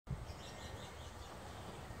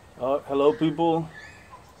Hello, people.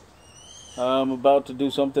 I'm about to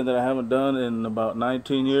do something that I haven't done in about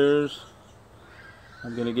 19 years.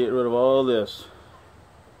 I'm going to get rid of all this.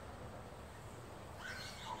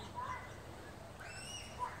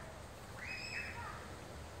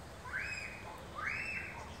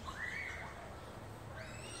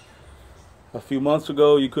 A few months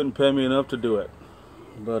ago, you couldn't pay me enough to do it.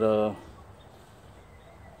 But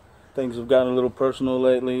things have gotten a little personal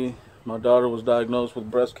lately. My daughter was diagnosed with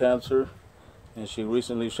breast cancer, and she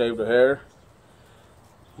recently shaved her hair.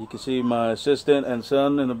 You can see my assistant and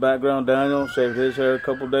son in the background, Daniel, shaved his hair a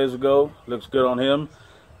couple days ago. Looks good on him.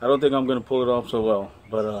 I don't think I'm going to pull it off so well,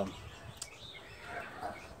 but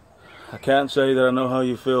I can't say that I know how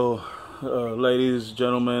you feel, ladies,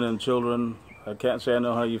 gentlemen, and children. I can't say I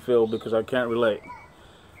know how you feel because I can't relate.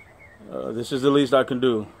 This is the least I can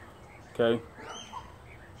do, okay?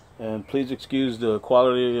 And please excuse the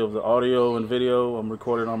quality of the audio and video. I'm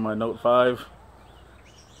recording on my Note 5.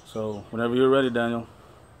 So whenever you're ready, Daniel.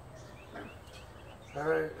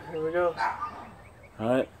 Alright, here we go.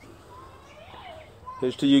 Alright.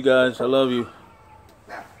 Here's to you guys. I love you.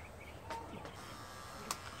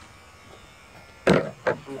 I'm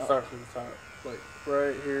gonna start from the top. Like,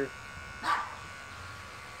 right here.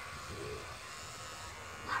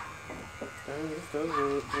 Dang, this does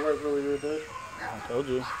work really good, dude. I told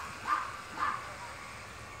you.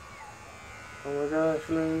 Oh my gosh,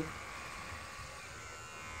 man.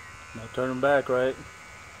 No turning back, right?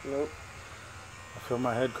 Nope. I feel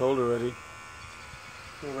my head cold already.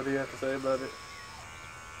 What do you have to say about it?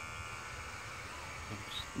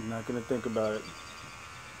 I'm not going to think about it.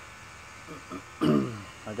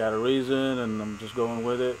 I got a reason and I'm just going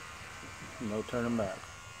with it. No turning back.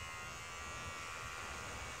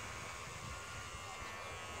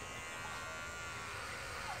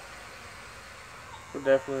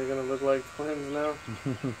 We're definitely gonna look like twins now.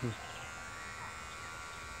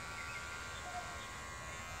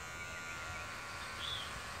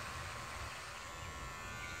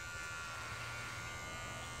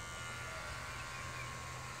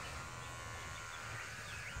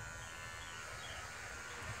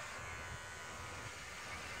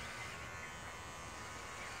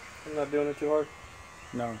 I'm not doing it too hard.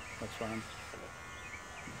 No, that's fine.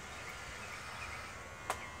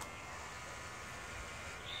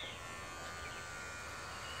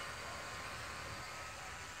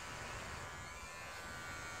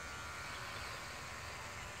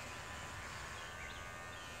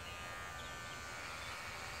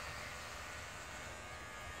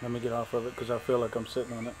 Let me get off of it because I feel like I'm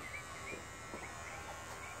sitting on it.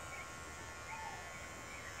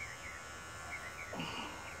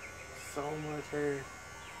 So much hair.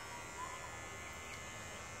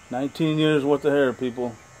 19 years worth of hair,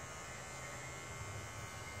 people.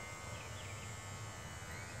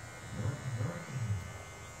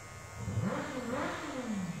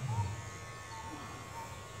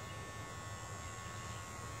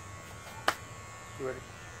 You ready?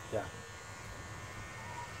 Yeah.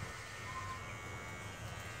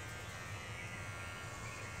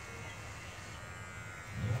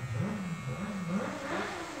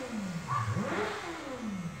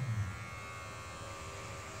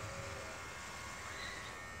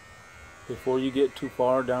 Before you get too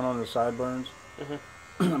far down on the sideburns,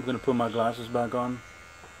 I'm going to put my glasses back on.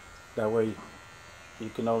 That way you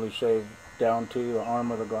can only shave down to the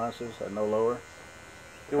arm of the glasses and no lower.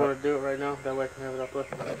 You want to do it right now? That way I can have it up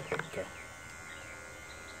there. Okay.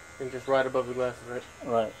 And just right above the glasses, right?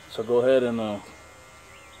 Right. So go ahead and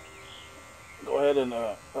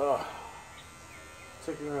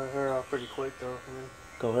Took your hair off pretty quick though. I mean,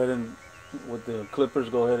 go ahead and with the clippers,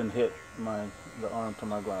 go ahead and hit the arm to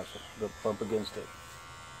my glasses, up against it,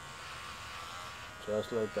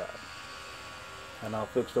 just like that. And I'll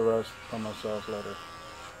fix the rest for myself later.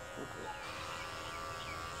 okay.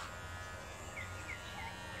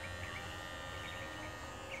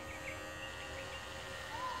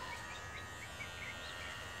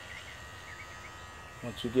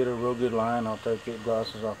 Once you get a real good line, I'll take your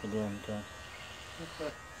glasses off again. Okay.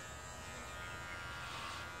 Okay.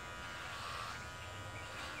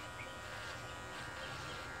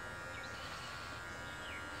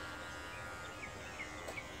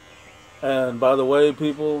 And by the way,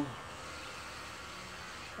 people,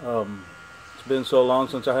 it's been so long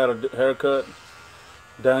since I had a haircut.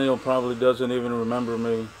 Daniel probably doesn't even remember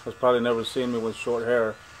me. Has probably never seen me with short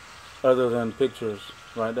hair, other than pictures,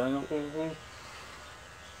 right, Daniel? In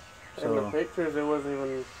So, the pictures, it wasn't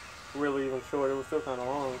even really even short. It was still kind of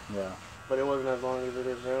long, yeah. but it wasn't as long as it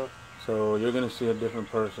is now. So you're gonna see a different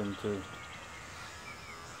person too.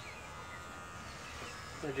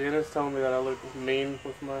 Janice told me that I look mean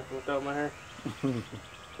without my hair.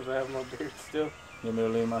 Because I have my beard still. You want me to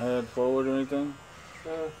lean my head forward or anything?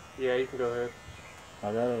 Yeah, you can go ahead.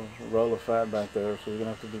 I got a roll of fat back there, so you're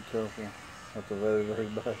going to have to be careful at the very, very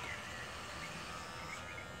back.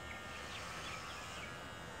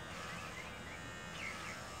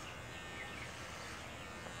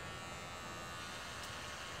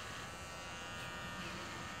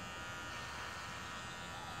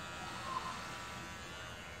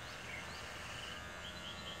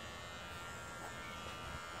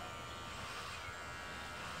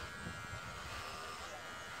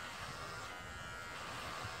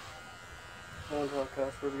 I wonder how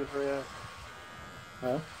Casper's gonna react.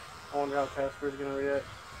 Huh? I wonder how Casper's gonna react.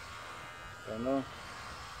 Don't know.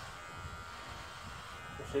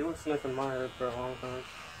 She was sniffing my head for a long time.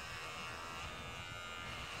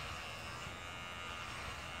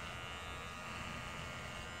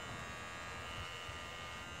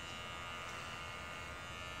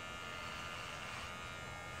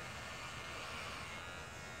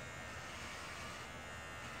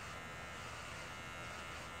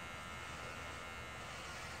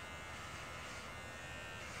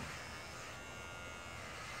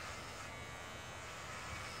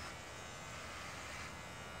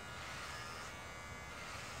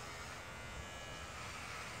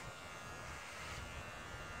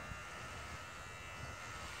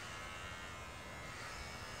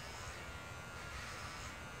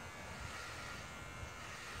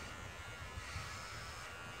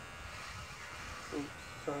 Oops,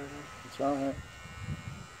 sorry. Man. It's alright.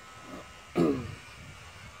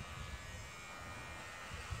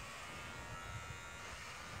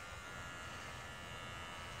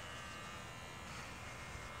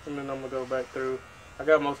 And then I'm gonna go back through. I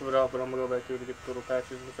got most of it off, but I'm gonna go back through to get the little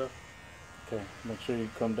patches and stuff. Okay, make sure you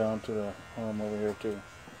come down to the arm over here too.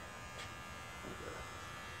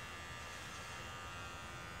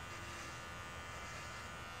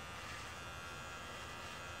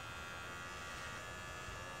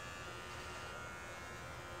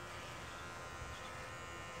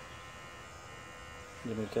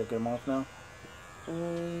 You need to take them off now? Not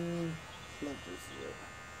just yet.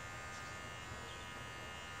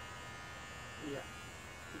 Yeah.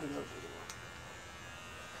 You can go through the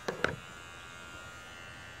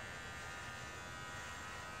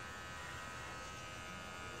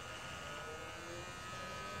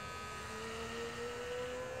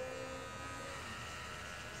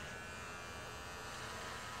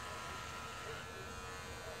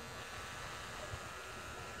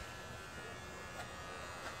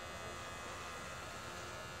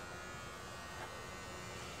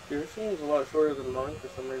Yours seems a lot shorter than mine for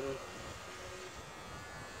some reason.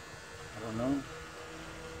 I don't know.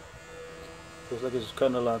 Feels like it's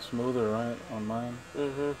cutting a lot smoother, right, on mine?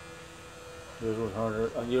 Mm-hmm. Yours was harder.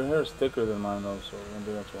 Your hair is thicker than mine though, so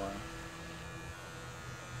maybe that's why.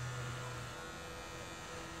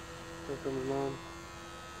 Here comes mom.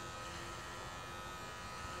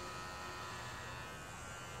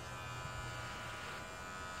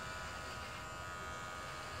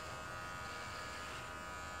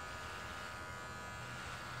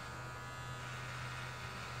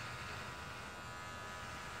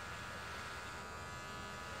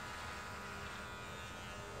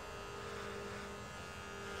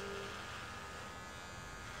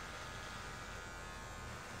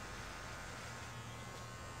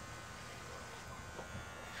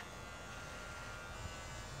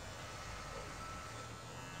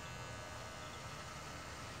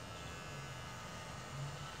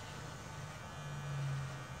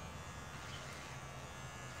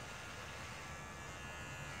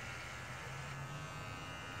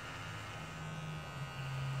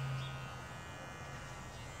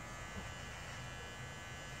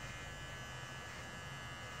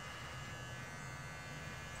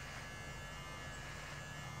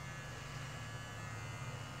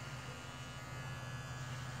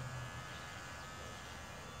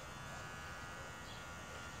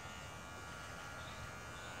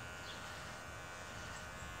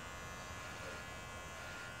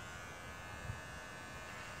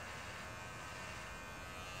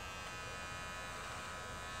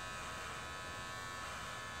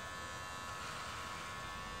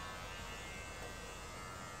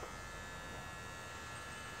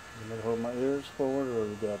 You want me to hold my ears forward or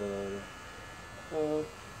you got it already?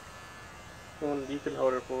 You can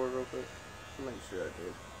hold her forward real quick. Make sure I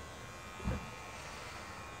did.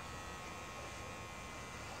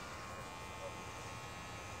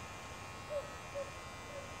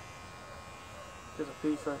 There's a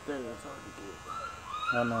piece right there that's hard to get.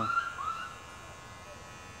 I know.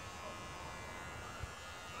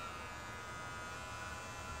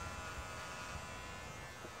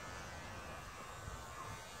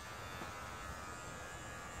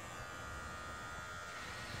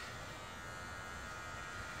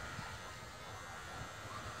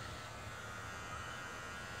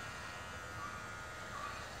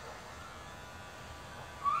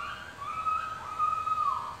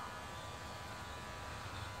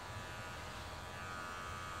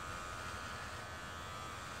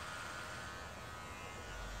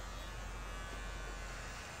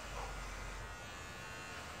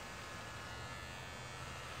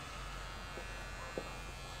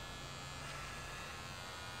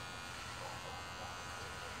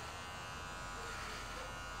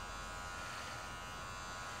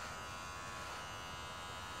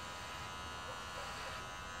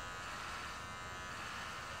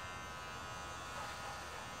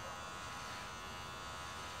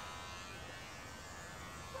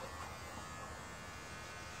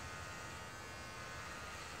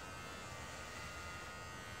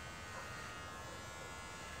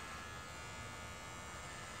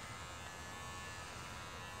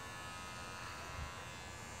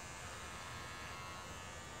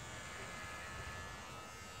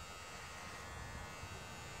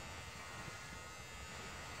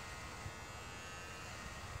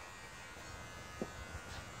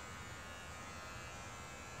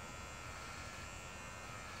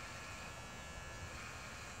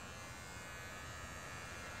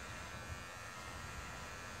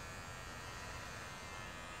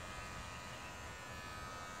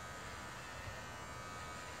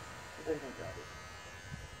 think I got it.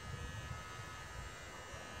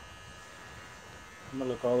 I'm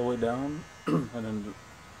gonna look all the way down and then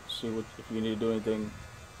see what if you need to do anything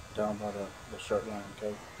down by the shirt line,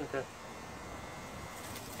 okay? Okay.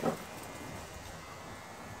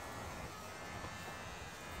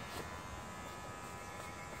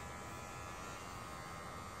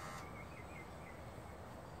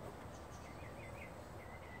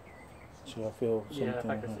 See, I feel something. Yeah,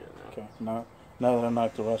 I can see it now. Okay, now that I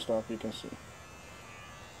knocked the rust off, you can see.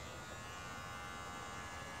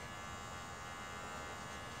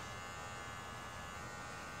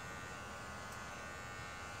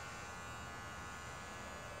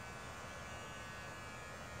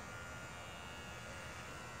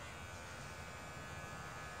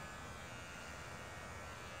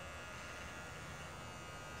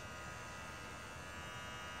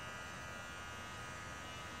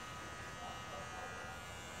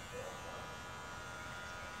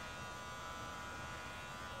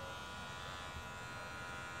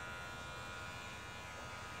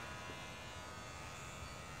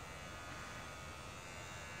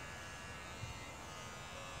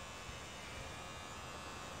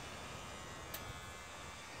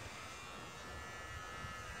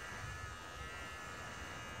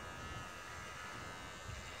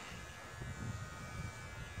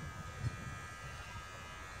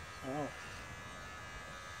 Oh.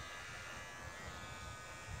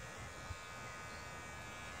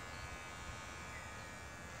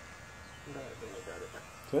 I think I got it.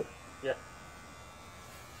 That's it? Yeah.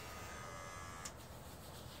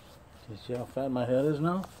 You see how fat my head is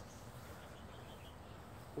now?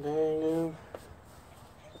 Dang, dude.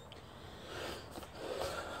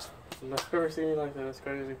 I've never seen you like that. That's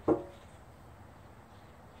crazy.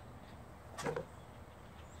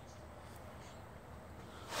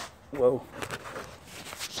 Whoa.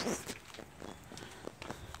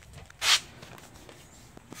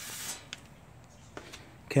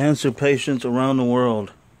 Cancer patients around the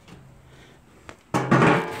world.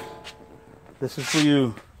 This is for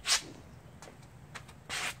you.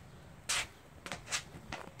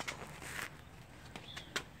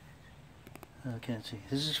 I can't see.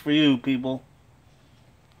 This is for you, people.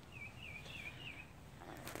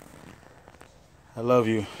 I love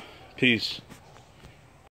you. Peace.